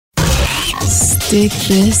Stick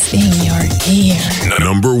this in your ear. The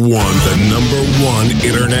number one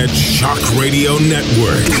internet shock radio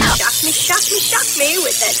network. Shock me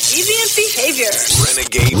with that deviant behavior.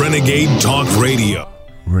 Renegade Talk Radio.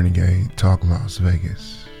 Renegade Talk Las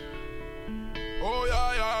Vegas. Oh yeah.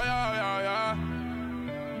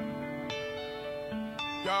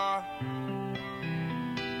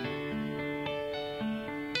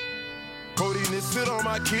 Codeine is sit on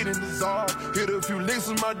my kid in the czar. Hit a few licks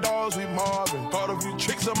with my dogs, we Marvin. Caught a few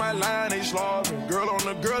tricks on my line, they slobbing. Girl on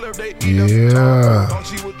the girl if they eat yeah. Thought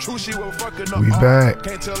she was true, she was fucking up. We back.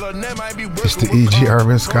 Can't tell her name might be it's the E.G.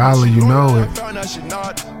 Urban Scholar, you know it. Let's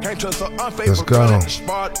go.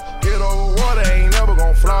 Get over water, ain't never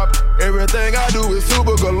gon' flop. Everything I do is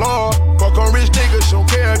super galore. Fuck on rich niggas, don't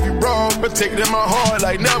care if you broke. Protecting my heart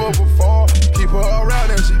like never before. Keep her around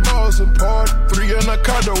and she more support. 3 in the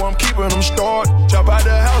condo, I'm keeping them stored. Jump out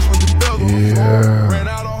the house with the bills on the floor. Ran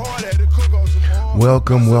out of heart, had to cook on some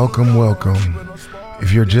more. Welcome.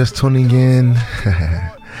 If you're just tuning in,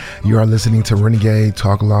 you are listening to Renegade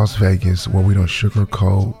Talk Las Vegas, where we don't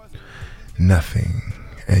sugarcoat nothing.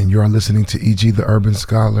 And you are listening to E.G. the Urban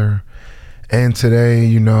Scholar. And today,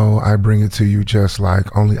 you know, I bring it to you just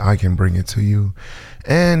like only I can bring it to you.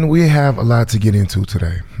 And we have a lot to get into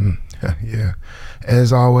today. Yeah.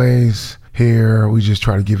 As always, here we just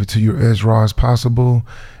try to give it to you as raw as possible.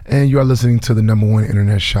 And you are listening to the number one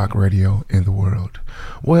internet shock radio in the world.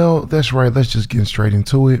 Well, that's right. Let's just get straight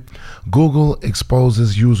into it. Google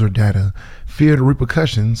exposes user data, feared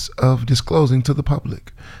repercussions of disclosing to the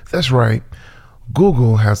public. That's right.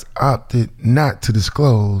 Google has opted not to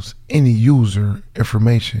disclose any user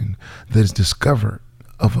information that is discovered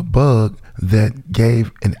of a bug that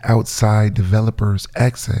gave an outside developers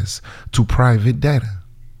access to private data.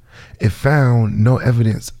 It found no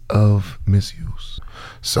evidence of misuse.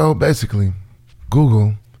 So basically,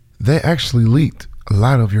 Google, they actually leaked a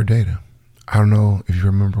lot of your data. I don't know if you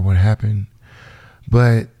remember what happened,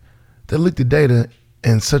 but they leaked the data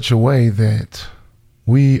in such a way that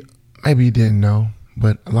we maybe didn't know,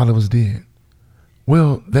 but a lot of us did.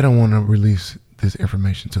 Well, they don't want to release this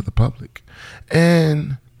information to the public.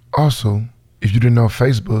 And also, if you didn't know,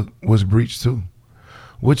 Facebook was breached too,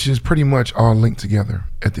 which is pretty much all linked together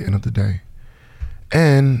at the end of the day.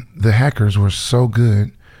 And the hackers were so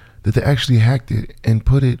good that they actually hacked it and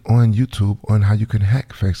put it on YouTube on how you can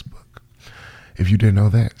hack Facebook. If you didn't know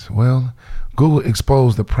that, well, Google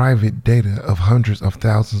exposed the private data of hundreds of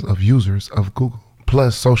thousands of users of Google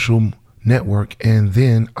plus social network, and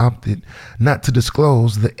then opted not to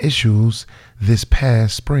disclose the issues this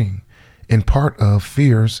past spring, in part of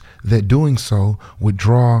fears that doing so would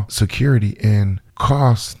draw security and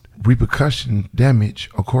cause repercussion damage,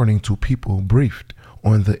 according to people briefed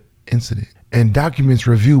on the incident. And documents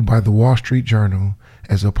reviewed by the Wall Street Journal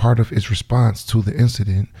as a part of its response to the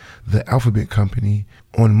incident, the Alphabet company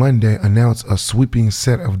on Monday announced a sweeping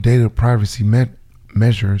set of data privacy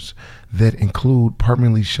measures that include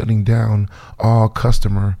permanently shutting down all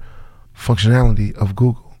customer functionality of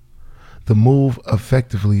Google. The move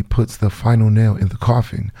effectively puts the final nail in the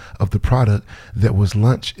coffin of the product that was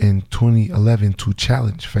launched in 2011 to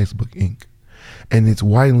challenge Facebook Inc. And it's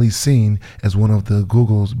widely seen as one of the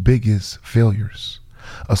Google's biggest failures.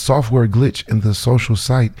 A software glitch in the social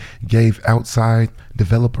site gave outside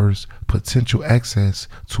developers potential access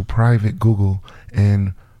to private Google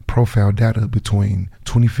and profile data between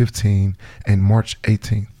 2015 and March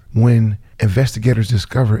 18th. When investigators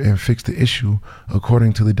discovered and fixed the issue,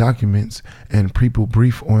 according to the documents and people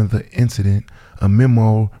briefed on the incident, a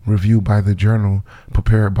memo reviewed by the Journal,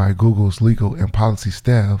 prepared by Google's legal and policy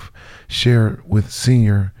staff, shared with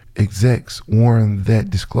senior execs, warned that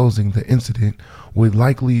disclosing the incident would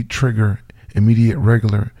likely trigger immediate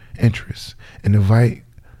regular interest and invite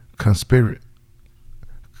comparisons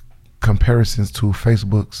to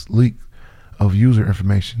Facebook's leak of user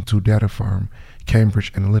information to data firm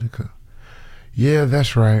Cambridge Analytica. Yeah,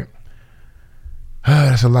 that's right.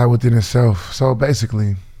 That's a lot within itself. So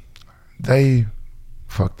basically, they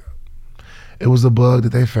fucked up. It was a bug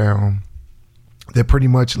that they found that pretty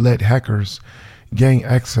much let hackers gain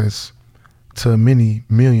access to many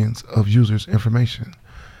millions of users' information,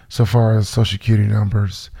 so far as social security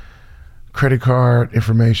numbers, credit card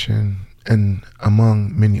information, and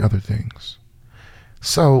among many other things.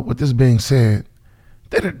 So with this being said,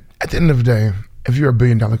 at the end of the day, if you're $1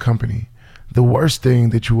 billion company, the worst thing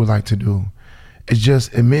that you would like to do is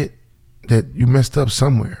just admit that you messed up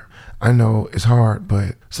somewhere. I know it's hard,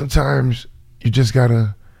 but sometimes you just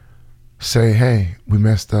gotta say, hey, we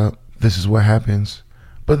messed up. This is what happens.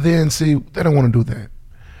 But then see, they don't want to do that,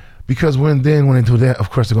 because when they do that, of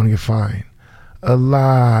course they're going to get fined a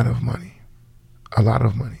lot of money. A lot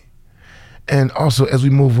of money. And also, as we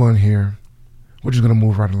move on here, we're just going to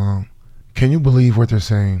move right along. Can you believe what they're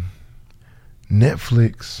saying?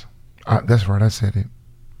 Netflix, that's right, I said it.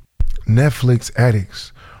 Netflix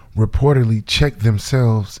addicts reportedly check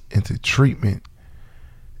themselves into treatment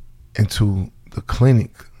into the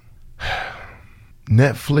clinic.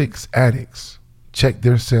 Netflix addicts check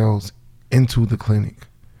themselves into the clinic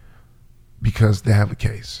because they have a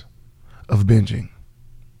case of binging,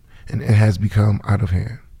 and it has become out of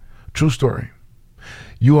hand. True story.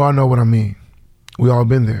 You all know what I mean. We all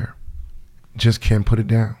been there. Just can't put it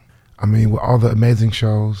down. I mean, with all the amazing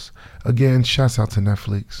shows, again, shouts out to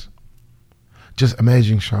Netflix. Just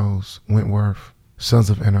amazing shows. Wentworth, Sons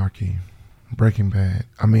of Anarchy, Breaking Bad.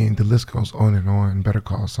 I mean, the list goes on and on. Better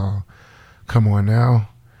Call Saul. Come on now.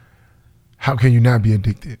 How can you not be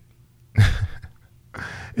addicted?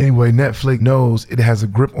 Anyway, Netflix knows it has a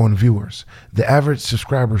grip on viewers. The average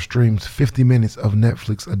subscriber streams 50 minutes of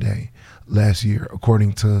Netflix a day last year,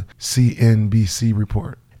 according to CNBC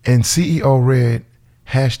report. And CEO Red,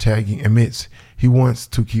 hashtagging, admits he wants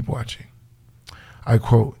to keep watching. I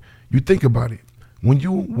quote, "You think about it. When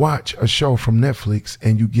you watch a show from Netflix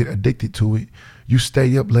and you get addicted to it, you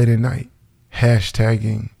stay up late at night."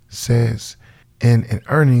 Hashtagging says in an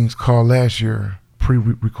earnings call last year,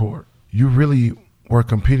 pre-record, you really were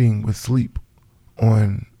competing with sleep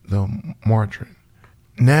on the margin.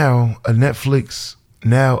 Now a Netflix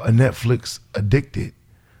addicted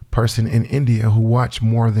person in India who watched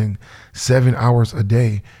more than 7 hours a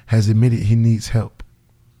day has admitted he needs help.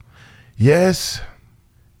 Yes,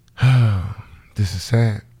 this is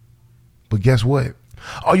sad. But guess what?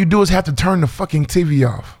 All you do is have to turn the fucking TV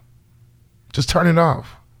off. Just turn it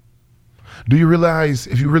off. Do you realize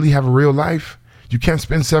if you really have a real life, you can't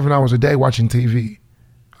spend 7 hours a day watching TV?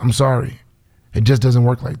 I'm sorry. It just doesn't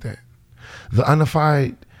work like that. The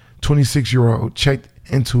unified 26-year-old checked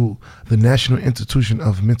into the National Institution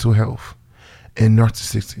of Mental Health and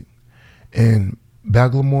Narcissistic in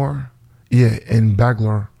Bangalore.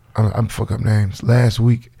 I'm fuck up names. Last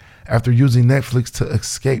week, after using Netflix to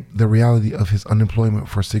escape the reality of his unemployment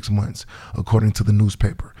for 6 months, according to the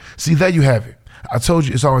newspaper. See, there you have it. I told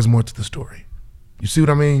you it's always more to the story. You see what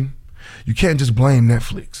I mean? You can't just blame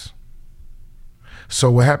Netflix. So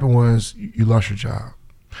what happened was you lost your job.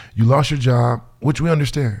 You lost your job, which we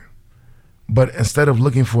understand. But instead of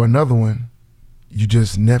looking for another one, you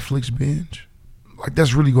just Netflix binge. Like,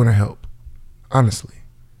 that's really going to help, honestly.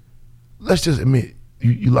 Let's just admit,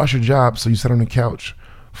 you lost your job, so you sat on the couch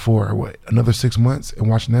for another 6 months and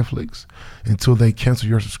watch Netflix until they cancel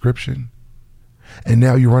your subscription. And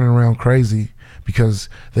now you're running around crazy because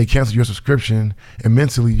they canceled your subscription, and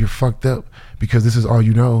mentally you're fucked up because this is all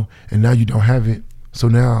you know, and now you don't have it. So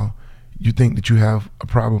now you think that you have a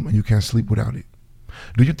problem and you can't sleep without it.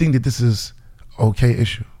 Do you think that this is okay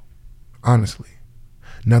issue? Honestly.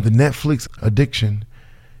 Now, the Netflix addiction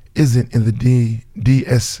isn't in the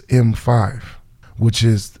DSM-5, which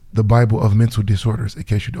is the Bible of mental disorders, in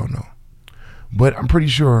case you don't know. But I'm pretty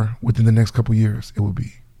sure within the next couple years it will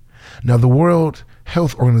be. Now, the World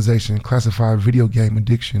Health Organization classified video game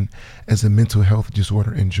addiction as a mental health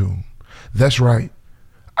disorder in June. That's right.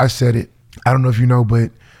 I said it. I don't know if you know,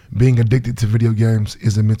 but being addicted to video games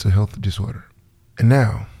is a mental health disorder. And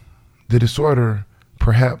now, the disorder,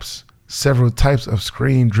 perhaps several types of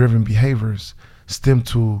screen-driven behaviors, stem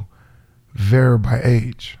to vary by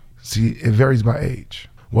age. See, it varies by age.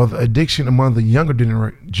 While the addiction among the younger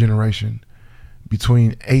generation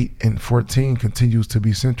between 8 and 14 continues to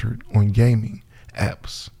be centered on gaming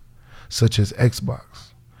apps such as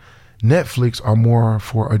Xbox, Netflix are more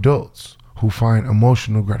for adults who find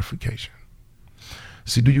emotional gratification.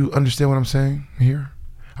 See, do you understand what I'm saying here?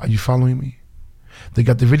 Are you following me? They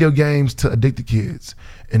got the video games to addict the kids,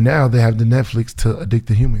 and now they have the Netflix to addict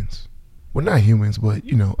the humans. Well, not humans, but,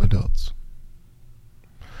 adults.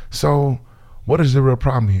 So, what is the real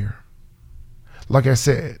problem here? Like I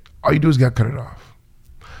said, all you do is got to cut it off.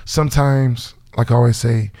 Sometimes, like I always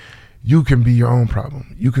say, you can be your own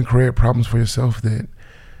problem. You can create problems for yourself that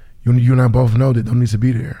you and I both know that don't need to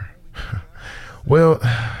be there. Well,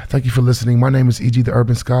 thank you for listening. My name is E.G. the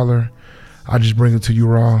Urban Scholar. I just bring it to you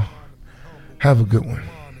raw. Have a good one.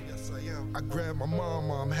 I grabbed my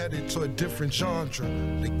mama, I'm headed to a different genre.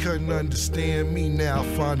 They couldn't understand me, now I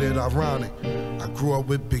find it ironic. I grew up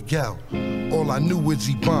with Big L, all I knew was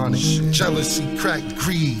Ebonics. Jealousy, crack,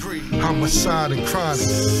 greed, homicide and chronic.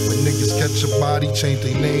 When niggas catch a body, change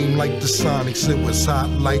their name like the Sonics. It was hot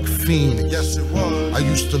like Phoenix. Yes, it was. I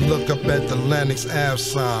used to look up at the Lennox Ave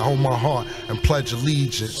sign, hold my heart and pledge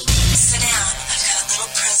allegiance. Sit down, I've got a little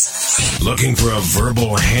present. Looking for a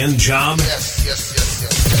verbal hand job? Yes.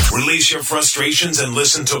 Release your frustrations and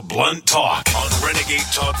listen to Blunt Talk on Renegade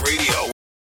Talk Radio.